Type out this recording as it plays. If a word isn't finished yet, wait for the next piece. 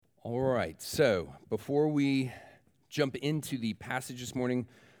All right, so before we jump into the passage this morning,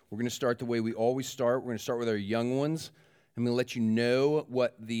 we're going to start the way we always start. We're going to start with our young ones. I'm going to let you know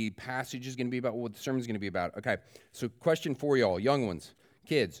what the passage is going to be about, what the sermon is going to be about. Okay, so question for y'all, young ones,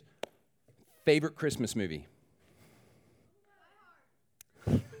 kids, favorite Christmas movie?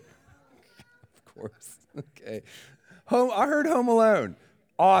 Of course, okay. I heard Home Alone.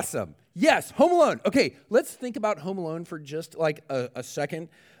 Awesome. Yes, Home Alone. Okay, let's think about Home Alone for just like a second.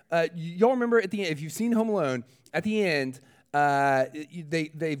 Y'all remember at the end, if you've seen Home Alone, at the end,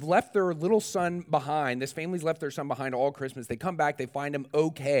 they've left their little son behind. This family's left their son behind all Christmas. They come back, they find him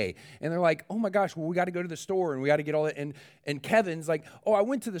okay. And they're like, oh my gosh, well, we got to go to the store and we got to get all that. And Kevin's like, oh, I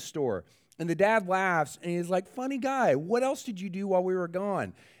went to the store. And the dad laughs and he's like, funny guy, what else did you do while we were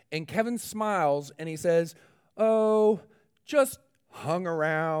gone? And Kevin smiles and he says, oh, just hung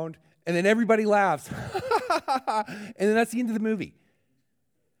around. And then everybody laughs. And then that's the end of the movie.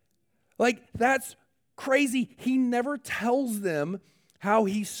 Like, that's crazy. He never tells them how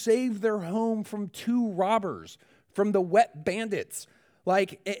he saved their home from two robbers, from the wet bandits,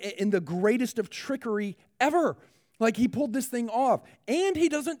 like in the greatest of trickery ever. Like, he pulled this thing off. And he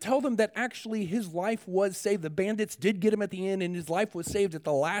doesn't tell them that actually his life was saved. The bandits did get him at the end, and his life was saved at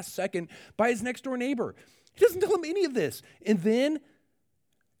the last second by his next door neighbor. He doesn't tell him any of this. And then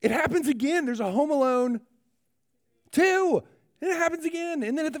it happens again. There's a Home Alone 2. And it happens again.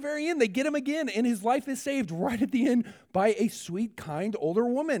 And then at the very end, they get him again. And his life is saved right at the end by a sweet, kind, older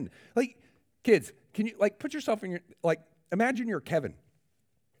woman. Like, kids, can you, like, put yourself in your, like, imagine you're Kevin.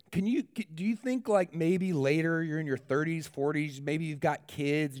 Do you think, like, maybe later you're in your 30s, 40s, maybe you've got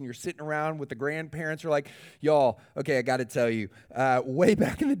kids and you're sitting around with the grandparents who are like, y'all, okay, I got to tell you, way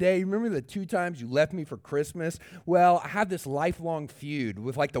back in the day, remember the 2 times you left me for Christmas? Well, I had this lifelong feud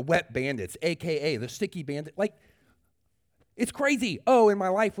with, like, the wet bandits, a.k.a. the sticky bandit. Like, it's crazy. Oh, and my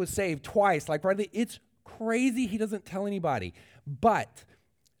life was saved twice. Like, right? It's crazy he doesn't tell anybody. But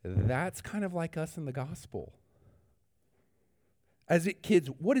that's kind of like us in the gospel. Kids,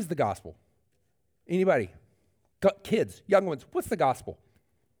 what is the gospel? Anybody? Kids, young ones, what's the gospel?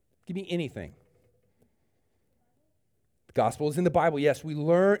 Give me anything. The gospel is in the Bible. Yes, we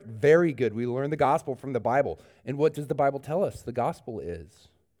learn, very good. We learn the gospel from the Bible. And what does the Bible tell us the gospel is?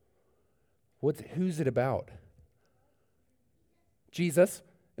 Who's it about? Jesus.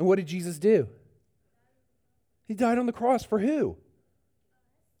 And what did Jesus do? He died on the cross for who?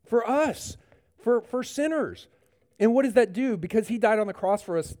 For us. For sinners. And what does that do? Because he died on the cross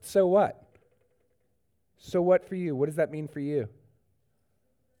for us, so what? So what for you? What does that mean for you?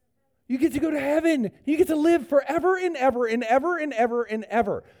 You get to go to heaven. You get to live forever and ever and ever and ever and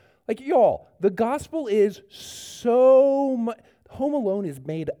ever. Like, y'all, the gospel is so much. Home Alone is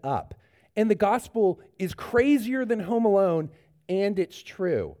made up. And the gospel is crazier than Home Alone, and it's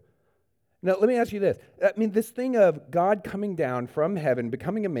true. Now, let me ask you this. I mean, this thing of God coming down from heaven,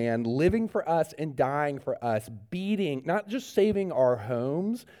 becoming a man, living for us and dying for us, beating, not just saving our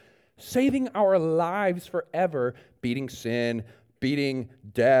homes, saving our lives forever, beating sin, beating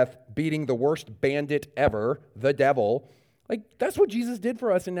death, beating the worst bandit ever, the devil. Like, that's what Jesus did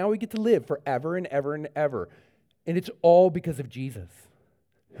for us, and now we get to live forever and ever and ever. And it's all because of Jesus.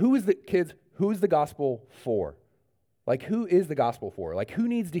 Who is the gospel for? Like, who is the gospel for? Like, who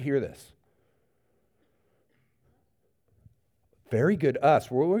needs to hear this? Very good,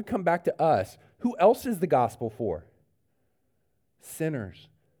 us. We're going to come back to us. Who else is the gospel for? Sinners.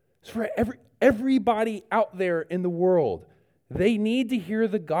 It's for everybody out there in the world. They need to hear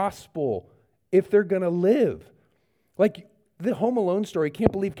the gospel if they're going to live. Like the Home Alone story,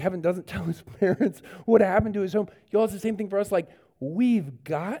 can't believe Kevin doesn't tell his parents what happened to his home. Y'all, it's the same thing for us. Like, we've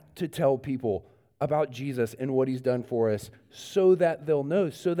got to tell people about Jesus and what he's done for us so that they'll know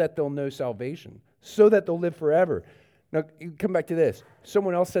salvation, so that they'll live forever. Now, you come back to this.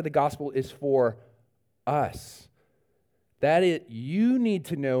 Someone else said the gospel is for us. You need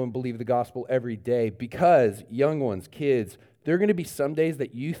to know and believe the gospel every day because, young ones, kids, there are going to be some days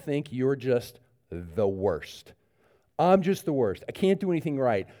that you think you're just the worst. I'm just the worst. I can't do anything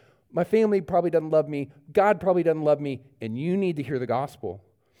right. My family probably doesn't love me. God probably doesn't love me. And you need to hear the gospel.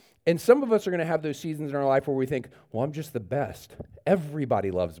 And some of us are going to have those seasons in our life where we think, well, I'm just the best. Everybody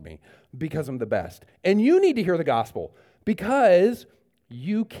loves me because I'm the best. And you need to hear the gospel because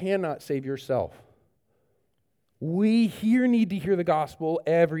you cannot save yourself. We here need to hear the gospel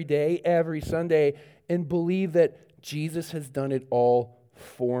every day, every Sunday, and believe that Jesus has done it all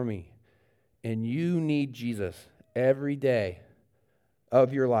for me. And you need Jesus every day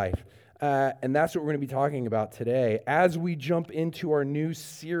of your life. And that's what we're going to be talking about today as we jump into our new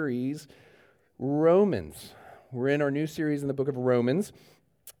series, Romans. We're in our new series in the book of Romans.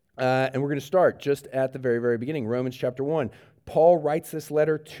 And we're going to start just at the very, very beginning, Romans chapter 1. Paul writes this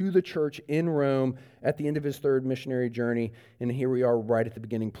letter to the church in Rome at the end of his third missionary journey. And here we are right at the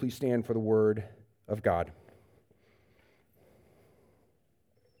beginning. Please stand for the word of God.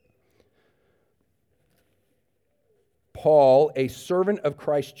 Paul, a servant of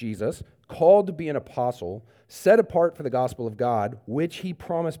Christ Jesus, called to be an apostle, set apart for the gospel of God, which he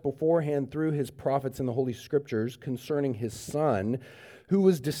promised beforehand through his prophets in the Holy Scriptures concerning his Son, who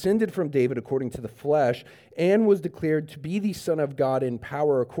was descended from David according to the flesh, and was declared to be the Son of God in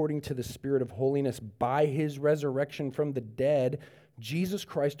power according to the Spirit of holiness by his resurrection from the dead, Jesus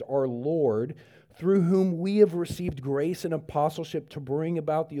Christ our Lord, through whom we have received grace and apostleship to bring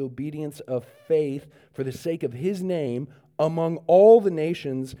about the obedience of faith for the sake of his name among all the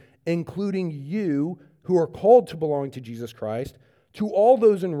nations, including you who are called to belong to Jesus Christ, to all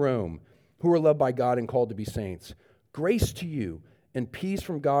those in Rome who are loved by God and called to be saints. Grace to you and peace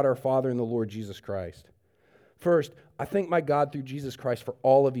from God our Father and the Lord Jesus Christ. First, I thank my God through Jesus Christ for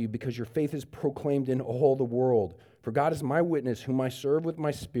all of you, because your faith is proclaimed in all the world. For God is my witness, whom I serve with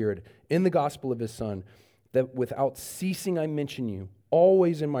my spirit in the gospel of his Son, that without ceasing I mention you,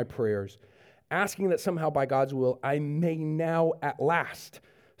 always in my prayers, asking that somehow by God's will I may now at last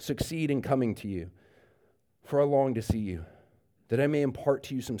succeed in coming to you. For I long to see you, that I may impart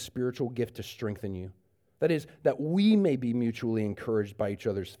to you some spiritual gift to strengthen you. That is, that we may be mutually encouraged by each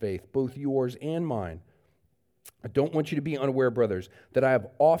other's faith, both yours and mine. I don't want you to be unaware, brothers, that I have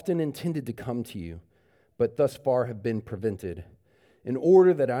often intended to come to you, but thus far have been prevented, in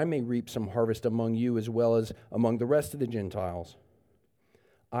order that I may reap some harvest among you as well as among the rest of the Gentiles.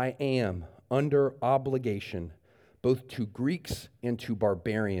 I am under obligation, both to Greeks and to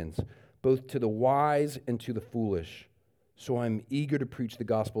barbarians, both to the wise and to the foolish. So I'm eager to preach the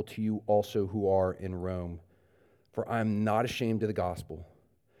gospel to you also who are in Rome. For I am not ashamed of the gospel,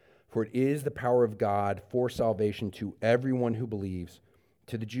 for it is the power of God for salvation to everyone who believes,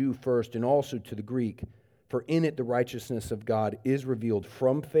 to the Jew first and also to the Greek. For in it the righteousness of God is revealed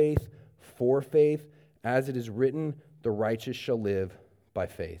from faith for faith, as it is written, the righteous shall live by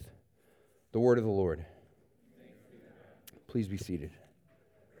faith. The word of the Lord. Please be seated.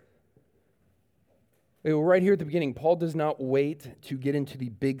 Okay, well, right here at the beginning, Paul does not wait to get into the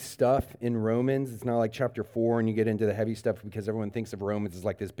big stuff in Romans. It's not like chapter 4 and you get into the heavy stuff because everyone thinks of Romans as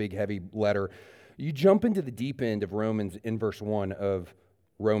like this big, heavy letter. You jump into the deep end of Romans in verse 1 of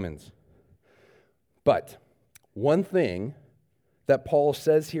Romans. But one thing that Paul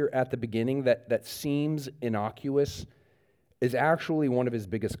says here at the beginning that seems innocuous is actually one of his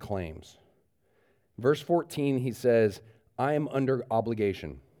biggest claims. Verse 14, he says, I am under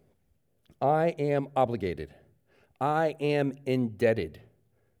obligation. I am obligated. I am indebted,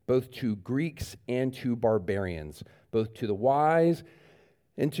 both to Greeks and to barbarians, both to the wise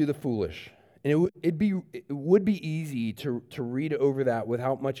and to the foolish. And it would be easy to read over that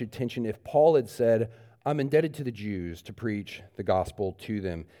without much attention if Paul had said, I'm indebted to the Jews to preach the gospel to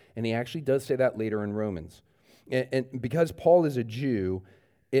them. And he actually does say that later in Romans. And because Paul is a Jew,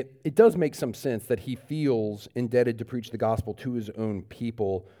 it does make some sense that he feels indebted to preach the gospel to his own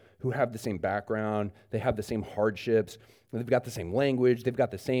people who have the same background, they have the same hardships, they've got the same language, they've got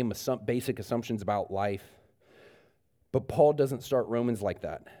the same basic assumptions about life. But Paul doesn't start Romans like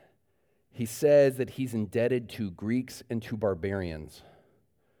that. He says that he's indebted to Greeks and to barbarians.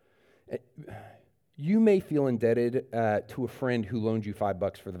 You may feel indebted to a friend who loaned you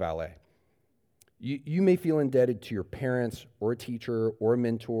 $5 for the valet. You may feel indebted to your parents or a teacher or a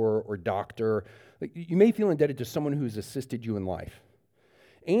mentor or doctor. You may feel indebted to someone who's assisted you in life.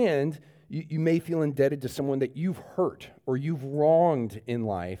 And you may feel indebted to someone that you've hurt or you've wronged in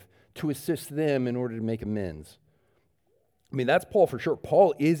life to assist them in order to make amends. I mean, that's Paul for sure.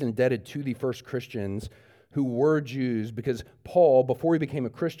 Paul is indebted to the first Christians who were Jews because Paul, before he became a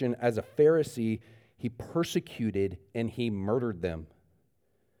Christian, as a Pharisee, he persecuted and he murdered them.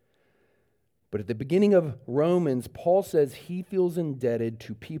 But at the beginning of Romans, Paul says he feels indebted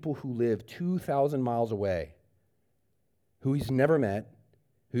to people who live 2,000 miles away, who he's never met,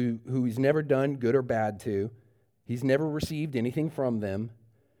 who he's never done good or bad to. He's never received anything from them.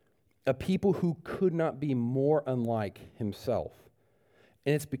 A people who could not be more unlike himself.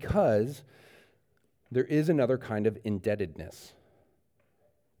 And it's because there is another kind of indebtedness.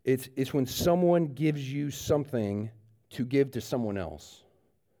 It's when someone gives you something to give to someone else.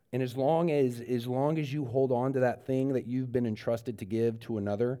 And as long as you hold on to that thing that you've been entrusted to give to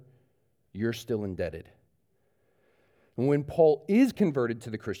another, you're still indebted. And when Paul is converted to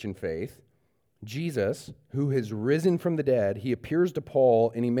the Christian faith, Jesus, who has risen from the dead, he appears to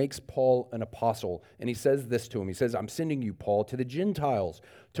Paul and he makes Paul an apostle. And he says this to him. He says, I'm sending you, Paul, to the Gentiles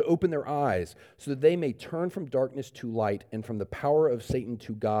to open their eyes so that they may turn from darkness to light and from the power of Satan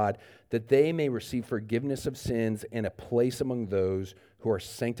to God, that they may receive forgiveness of sins and a place among those who are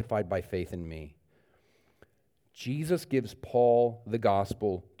sanctified by faith in me. Jesus gives Paul the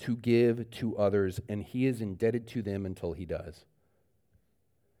gospel to give to others, and he is indebted to them until he does.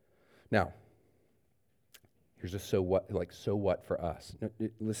 Now, here's a so what for us.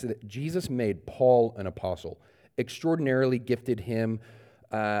 Listen, Jesus made Paul an apostle, extraordinarily gifted him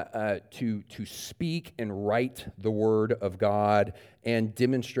to speak and write the word of God and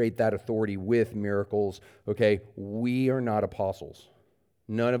demonstrate that authority with miracles. Okay, we are not apostles.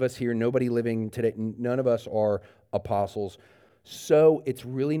 None of us here, nobody living today, none of us are apostles. So it's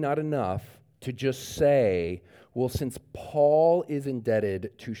really not enough to just say, well, since Paul is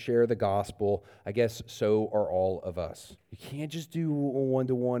indebted to share the gospel, I guess so are all of us. You can't just do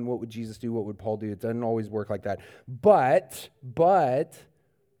one-to-one. What would Jesus do? What would Paul do? It doesn't always work like that. But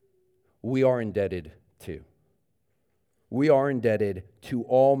we are indebted to. We are indebted to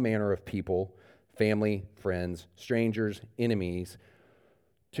all manner of people, family, friends, strangers, enemies,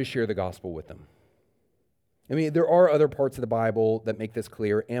 to share the gospel with them. I mean, there are other parts of the Bible that make this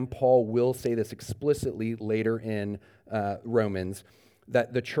clear, and Paul will say this explicitly later in Romans,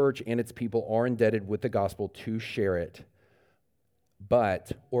 that the church and its people are indebted with the gospel to share it.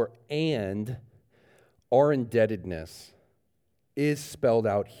 And our indebtedness is spelled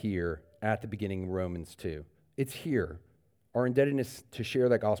out here at the beginning of Romans 2. It's here. Our indebtedness to share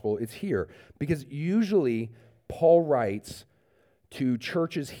that gospel, it's here. Because usually Paul writes to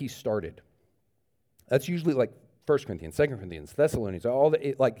churches he started. That's usually like 1 Corinthians, 2 Corinthians, Thessalonians,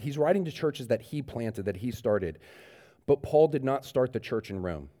 he's writing to churches that he planted, that he started. But Paul did not start the church in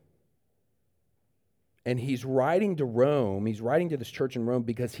Rome. And he's writing to Rome, he's writing to this church in Rome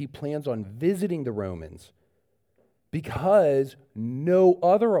because he plans on visiting the Romans, because no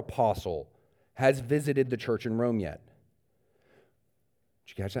other apostle has visited the church in Rome yet.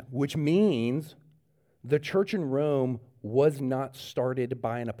 Did you catch that? Which means the church in Rome was not started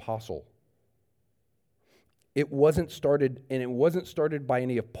by an apostle. It wasn't started, and it wasn't started by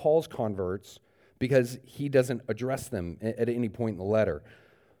any of Paul's converts, because he doesn't address them at any point in the letter.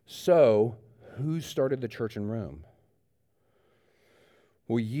 So, who started the church in Rome?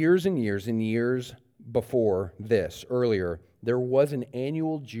 Well, years and years and years before this, earlier, there was an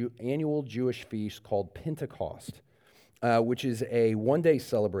annual Jewish feast called Pentecost, which is a one-day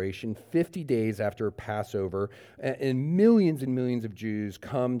celebration, 50 days after Passover, and millions of Jews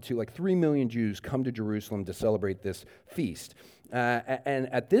come to, 3 million Jews come to Jerusalem to celebrate this feast.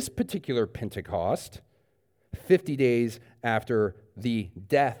 And at this particular Pentecost, 50 days after the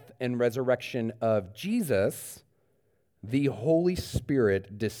death and resurrection of Jesus, the Holy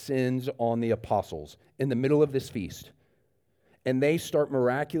Spirit descends on the apostles in the middle of this feast. And they start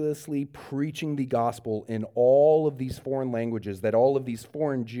miraculously preaching the gospel in all of these foreign languages, that all of these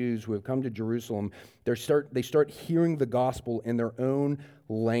foreign Jews who have come to Jerusalem, they start hearing the gospel in their own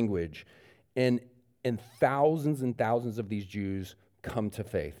language. And thousands and thousands of these Jews come to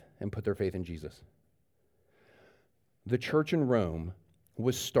faith and put their faith in Jesus. The church in Rome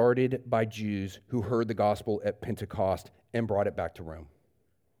was started by Jews who heard the gospel at Pentecost and brought it back to Rome.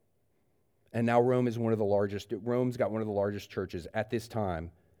 And now Rome's got one of the largest churches at this time,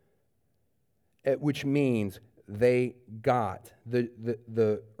 which means they got,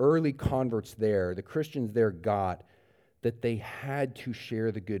 the early converts there, the Christians there got that they had to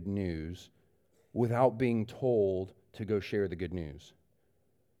share the good news without being told to go share the good news.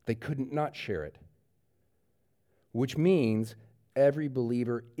 They couldn't not share it, which means every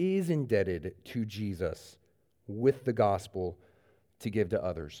believer is indebted to Jesus with the gospel to give to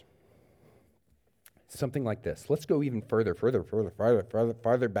others. Something like this. Let's go even farther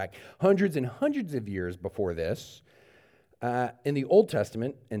back. Hundreds and hundreds of years before this, in the Old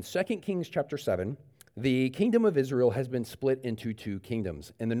Testament, in 2 Kings chapter 7, the kingdom of Israel has been split into two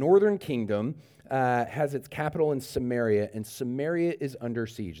kingdoms. And the northern kingdom has its capital in Samaria, and Samaria is under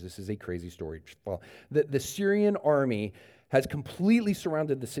siege. This is a crazy story. The Syrian army has completely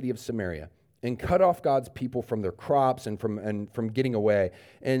surrounded the city of Samaria and cut off God's people from their crops and from getting away.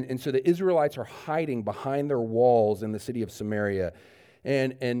 And so the Israelites are hiding behind their walls in the city of Samaria.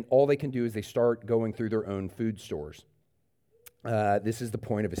 And all they can do is they start going through their own food stores. This is the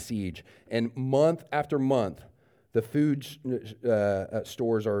point of a siege. And month after month, the food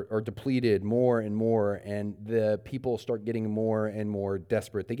stores are depleted more and more, and the people start getting more and more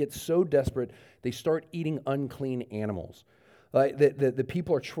desperate. They get so desperate, they start eating unclean animals. Like the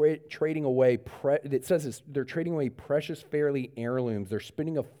people are trading away, it says this, they're trading away precious, fairly heirlooms. They're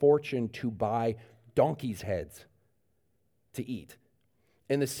spending a fortune to buy donkeys' heads to eat.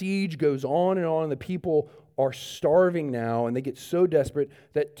 And the siege goes on, and the people are starving now, and they get so desperate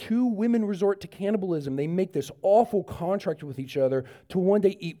that two women resort to cannibalism. They make this awful contract with each other to one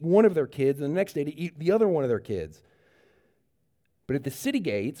day eat one of their kids, and the next day to eat the other one of their kids. But at the city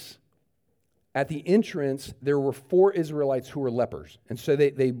gates, at the entrance, there were 4 Israelites who were lepers. And so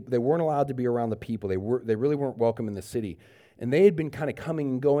they weren't allowed to be around the people. They really weren't welcome in the city. And they had been kind of coming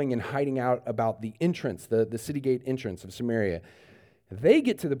and going and hiding out about the entrance, the city gate entrance of Samaria. They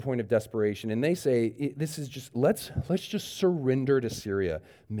get to the point of desperation, and they say, "This is just let's just surrender to Syria.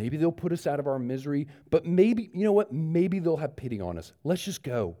 Maybe they'll put us out of our misery, but maybe, you know what? Maybe they'll have pity on us. Let's just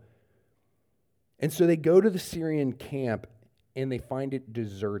go." And so they go to the Syrian camp, and they find it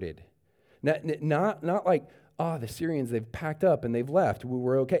deserted. Not like, the Syrians, they've packed up and they've left. We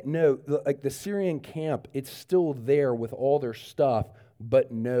were okay. No, like the Syrian camp, it's still there with all their stuff,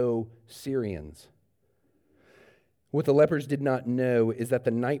 but no Syrians. What the lepers did not know is that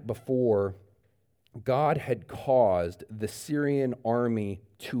the night before, God had caused the Syrian army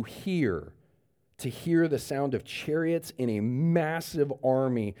to hear the sound of chariots and a massive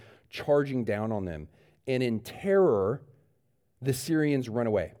army charging down on them. And in terror, the Syrians run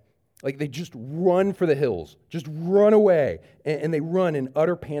away. Like they just run for the hills, just run away. And they run in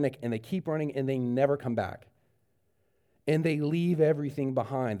utter panic, and they keep running, and they never come back. And they leave everything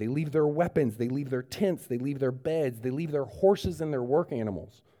behind. They leave their weapons, they leave their tents, they leave their beds, they leave their horses and their work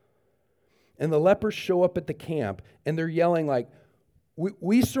animals. And the lepers show up at the camp, and they're yelling like,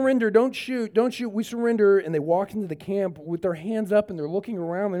 we surrender, don't shoot, we surrender. And they walk into the camp with their hands up, and they're looking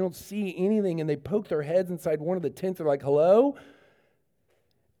around, they don't see anything, and they poke their heads inside one of the tents, they're like, "Hello?"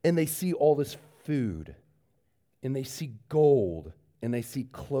 And they see all this food, and they see gold, and they see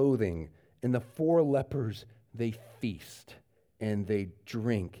clothing, and the 4 lepers, they feast, and they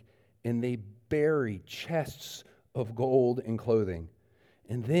drink, and they bury chests of gold and clothing.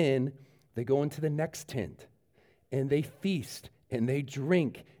 And then they go into the next tent, and they feast, and they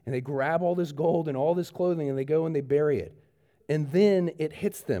drink, and they grab all this gold and all this clothing, and they go and they bury it. And then it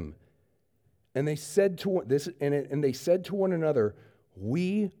hits them. And they said to one another,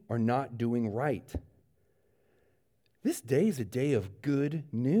 "We are not doing right." This day is a day of good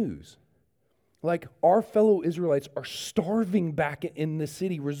news. Like, our fellow Israelites are starving back in the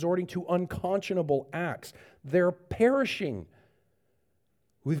city, resorting to unconscionable acts. They're perishing.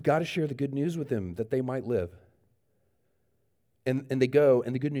 We've got to share the good news with them that they might live. And they go,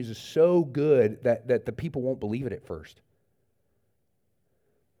 and the good news is so good that the people won't believe it at first.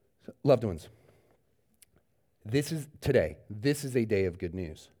 So, loved ones, this is a day of good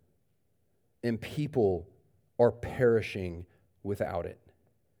news. And people are perishing without it.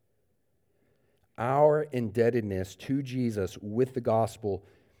 Our indebtedness to Jesus with the gospel,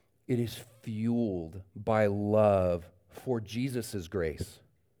 it is fueled by love for Jesus' grace.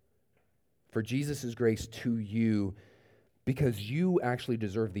 For Jesus' grace to you, because you actually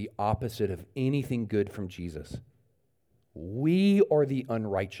deserve the opposite of anything good from Jesus. We are the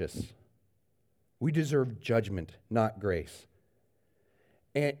unrighteous. We deserve judgment, not grace.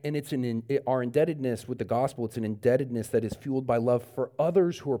 And it's our indebtedness with the gospel, it's an indebtedness that is fueled by love for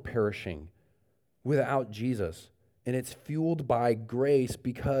others who are perishing without Jesus. And it's fueled by grace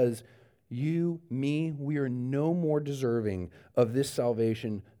because you, me, we are no more deserving of this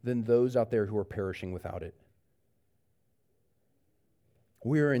salvation than those out there who are perishing without it.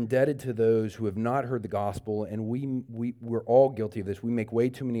 We are indebted to those who have not heard the gospel, and we're all guilty of this. We make way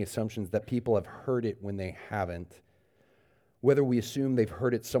too many assumptions that people have heard it when they haven't. Whether we assume they've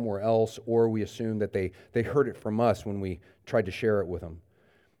heard it somewhere else, or we assume that they heard it from us when we tried to share it with them.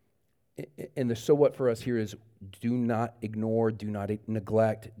 And the so what for us here is, do not ignore, do not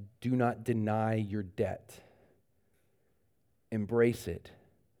neglect, do not deny your debt. Embrace it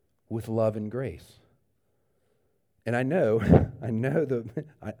with love and grace. And I know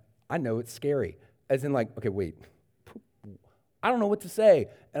it's scary. As in, like, okay, wait, I don't know what to say,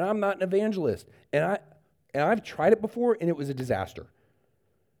 and I'm not an evangelist, and I've tried it before, and it was a disaster.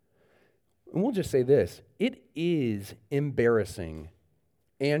 And we'll just say this: it is embarrassing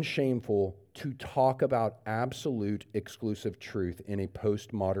and shameful to talk about absolute exclusive truth in a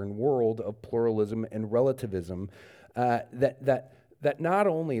postmodern world of pluralism and relativism. That not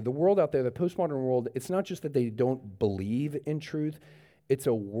only the world out there, the postmodern world, it's not just that they don't believe in truth, it's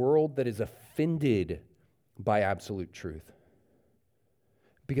a world that is offended by absolute truth.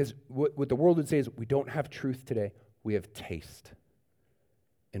 Because what the world would say is, we don't have truth today, we have taste.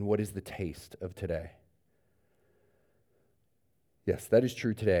 And what is the taste of today? Yes, that is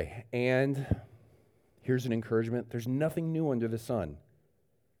true today. And here's an encouragement. There's nothing new under the sun.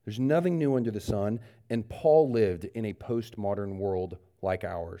 There's nothing new under the sun, and Paul lived in a postmodern world like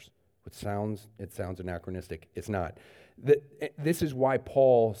ours. It sounds anachronistic. It's not. This is why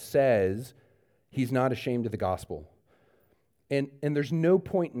Paul says he's not ashamed of the gospel. And there's no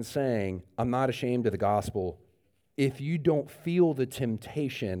point in saying, I'm not ashamed of the gospel, if you don't feel the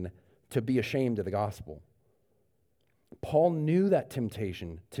temptation to be ashamed of the gospel. Paul knew that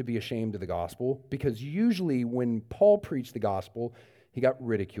temptation to be ashamed of the gospel, because usually when Paul preached the gospel, he got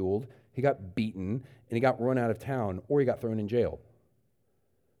ridiculed, he got beaten, and he got run out of town, or he got thrown in jail.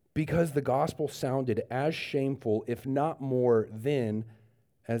 Because the gospel sounded as shameful, if not more, then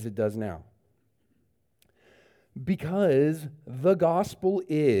as it does now. Because the gospel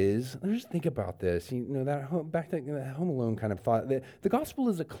is, just think about this, back to that Home Alone kind of thought. The gospel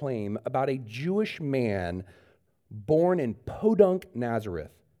is a claim about a Jewish man born in Podunk,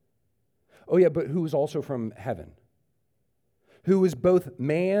 Nazareth. Oh yeah, but who was also from heaven. Who was both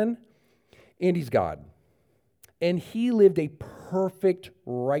man and he's God. And he lived a perfect,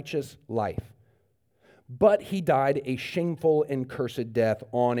 righteous life. But he died a shameful and cursed death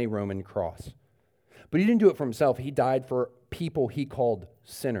on a Roman cross. But he didn't do it for himself. He died for people he called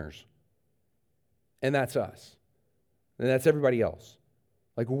sinners. And that's us. And that's everybody else.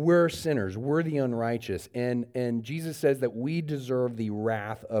 Like, we're sinners. We're the unrighteous. And Jesus says that we deserve the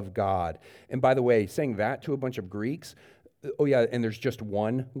wrath of God. And by the way, saying that to a bunch of Greeks, oh yeah, and there's just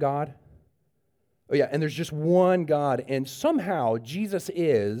one God? Oh yeah, and there's just one God. And somehow Jesus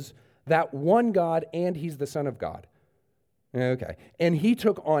is that one God, and he's the Son of God. Okay. And he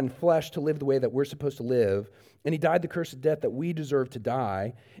took on flesh to live the way that we're supposed to live, and he died the cursed death that we deserve to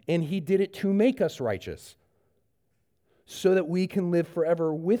die, and he did it to make us righteous, so that we can live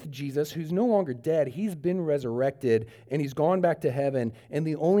forever with Jesus, who's no longer dead. He's been resurrected, and he's gone back to heaven, and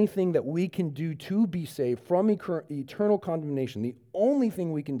the only thing that we can do to be saved from eternal condemnation, the only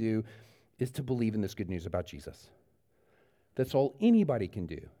thing we can do is to believe in this good news about Jesus. That's all anybody can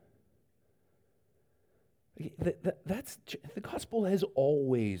do. The gospel has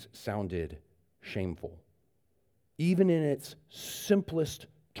always sounded shameful. Even in its simplest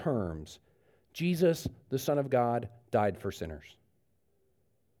terms, Jesus, the Son of God, died for sinners.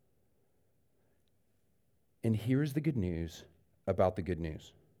 And here's the good news about the good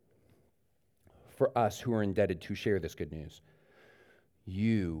news. For us who are indebted to share this good news,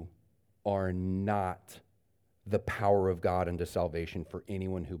 you are not the power of God unto salvation for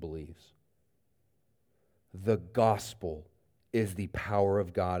anyone who believes. The gospel is the power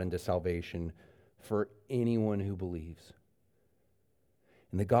of God unto salvation for anyone who believes.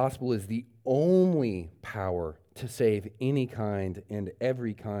 And the gospel is the only power to save any kind and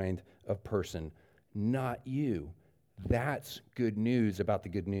every kind of person, not you. That's good news about the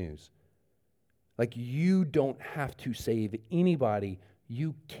good news. Like, you don't have to save anybody.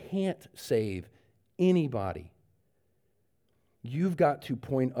 You can't save anybody. You've got to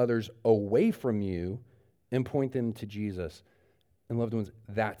point others away from you and point them to Jesus. And loved ones,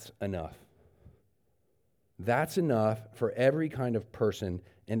 that's enough. That's enough for every kind of person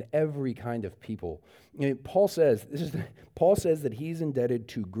and every kind of people. Paul says that he's indebted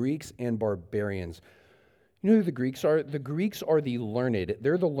to Greeks and barbarians. You know who the Greeks are? The Greeks are the learned.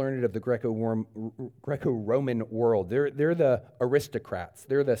 They're the learned of the Greco-Roman world. They're the aristocrats.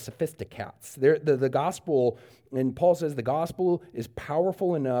 They're the sophisticats. They're the gospel, and Paul says the gospel is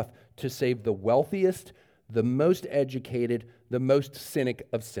powerful enough to save the wealthiest, the most educated, the most cynic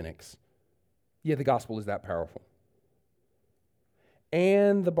of cynics. Yeah, the gospel is that powerful.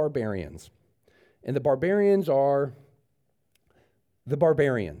 And the barbarians. And the barbarians are the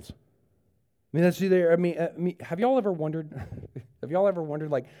barbarians. I mean, that's who they are. I mean, have y'all ever wondered,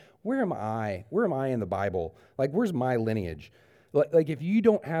 like, where am I? Where am I in the Bible? Like, where's my lineage? Like if you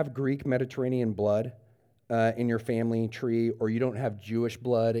don't have Greek Mediterranean blood in your family tree, or you don't have Jewish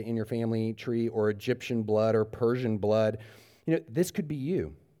blood in your family tree, or Egyptian blood, or Persian blood, this could be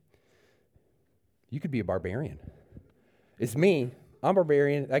you. You could be a barbarian. It's me. I'm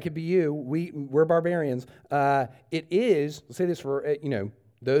barbarian. That could be you. We're barbarians. It is, let's say this for,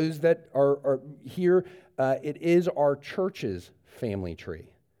 those that are here, it is our church's family tree.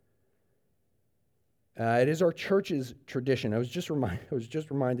 It is our church's tradition. I was just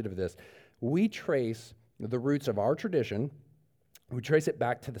reminded of this. We trace the roots of our tradition. We trace it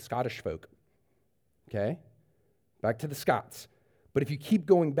back to the Scottish folk. Okay? Back to the Scots. But if you keep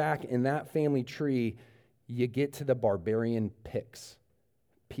going back in that family tree, you get to the barbarian Picts.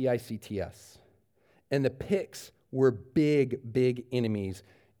 P-I-C-T-S. And the Picts were big, big enemies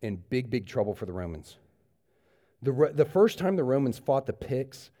and big, big trouble for the Romans. The first time the Romans fought the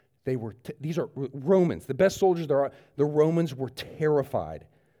Picts, these are Romans, the best soldiers there are. The Romans were terrified.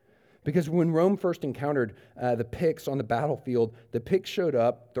 Because when Rome first encountered the Picts on the battlefield, the Picts showed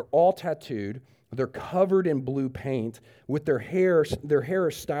up, they're all tattooed, they're covered in blue paint, with their hair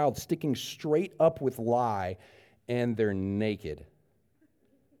is styled sticking straight up with lye, and they're naked.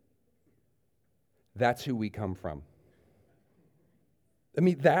 That's who we come from. I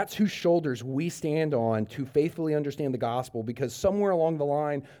mean, that's whose shoulders we stand on to faithfully understand the gospel, because somewhere along the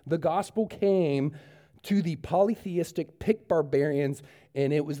line, the gospel came to the polytheistic Pict barbarians,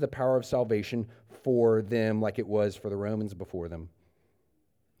 and it was the power of salvation for them like it was for the Romans before them,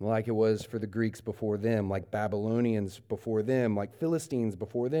 like it was for the Greeks before them, like Babylonians before them, like Philistines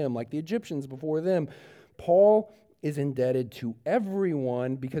before them, like the Egyptians before them. Paul is indebted to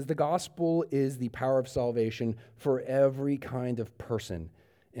everyone because the gospel is the power of salvation for every kind of person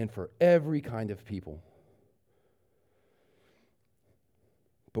and for every kind of people.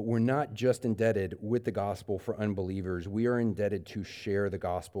 But we're not just indebted with the gospel for unbelievers. We are indebted to share the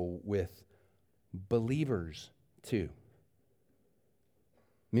gospel with believers too.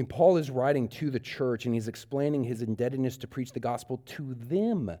 I mean, Paul is writing to the church, and he's explaining his indebtedness to preach the gospel to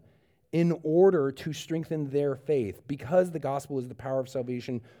them in order to strengthen their faith, because the gospel is the power of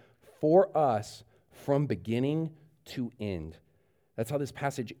salvation for us from beginning to end. That's how this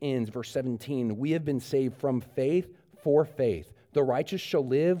passage ends. Verse 17, we have been saved from faith for faith. The righteous shall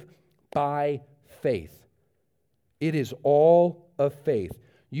live by faith. It is all of faith.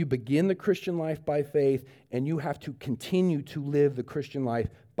 You begin the Christian life by faith, and you have to continue to live the Christian life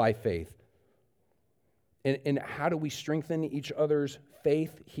by faith. And how do we strengthen each other's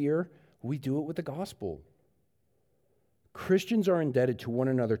faith here? We do it with the gospel. Christians are indebted to one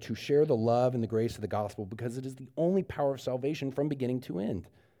another to share the love and the grace of the gospel because it is the only power of salvation from beginning to end.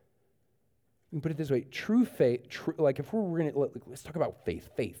 Let me put it this way. True faith, let's talk about faith.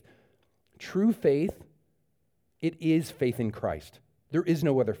 Faith. True faith, it is faith in Christ. There is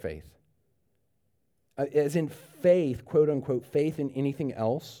no other faith. As in faith, quote unquote, faith in anything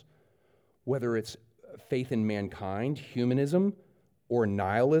else, whether it's faith in mankind, humanism, or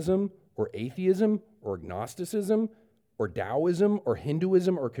nihilism, or atheism, or agnosticism, or Taoism, or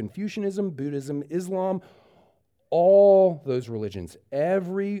Hinduism, or Confucianism, Buddhism, Islam, all those religions,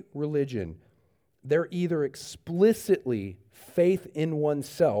 every religion, they're either explicitly faith in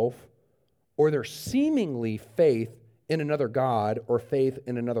oneself, or they're seemingly faith in another God or faith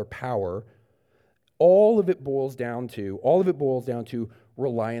in another power. All of it boils down to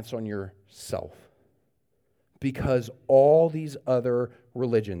reliance on yourself. Because all these other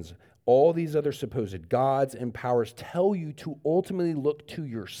religions, all these other supposed gods and powers tell you to ultimately look to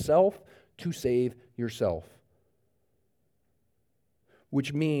yourself to save yourself.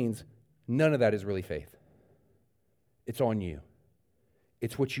 Which means none of that is really faith. It's on you.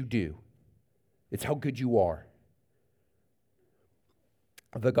 It's what you do. It's how good you are.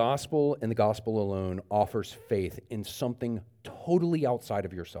 The gospel and the gospel alone offers faith in something totally outside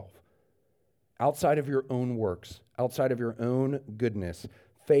of yourself. Outside of your own works, outside of your own goodness,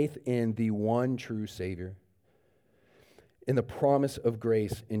 faith in the one true Savior, in the promise of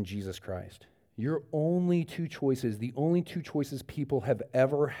grace in Jesus Christ. Your only two choices, the only two choices people have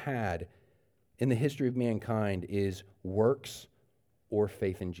ever had in the history of mankind is works or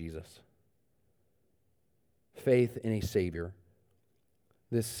faith in Jesus. Faith in a Savior.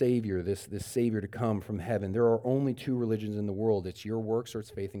 This Savior to come from heaven. There are only two religions in the world. It's your works or it's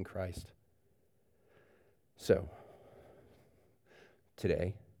faith in Christ. So,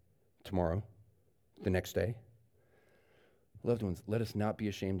 today, tomorrow, the next day, loved ones, let us not be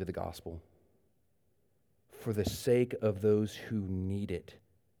ashamed of the gospel for the sake of those who need it,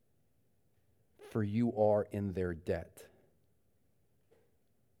 for you are in their debt.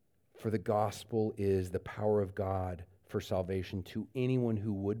 For the gospel is the power of God for salvation to anyone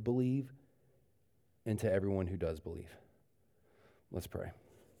who would believe and to everyone who does believe. Let's pray.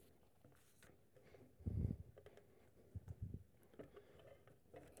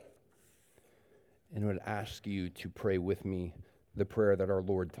 And I would ask you to pray with me the prayer that our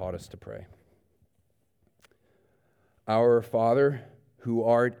Lord taught us to pray. Our Father, who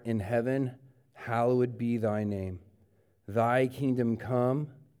art in heaven, hallowed be thy name. Thy kingdom come,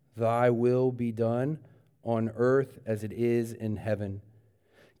 thy will be done, on earth as it is in heaven.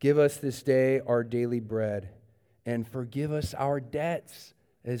 Give us this day our daily bread, and forgive us our debts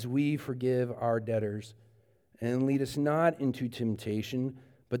as we forgive our debtors. And lead us not into temptation,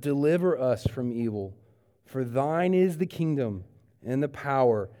 but deliver us from evil. For thine is the kingdom, and the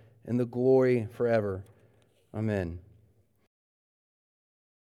power, and the glory forever. Amen.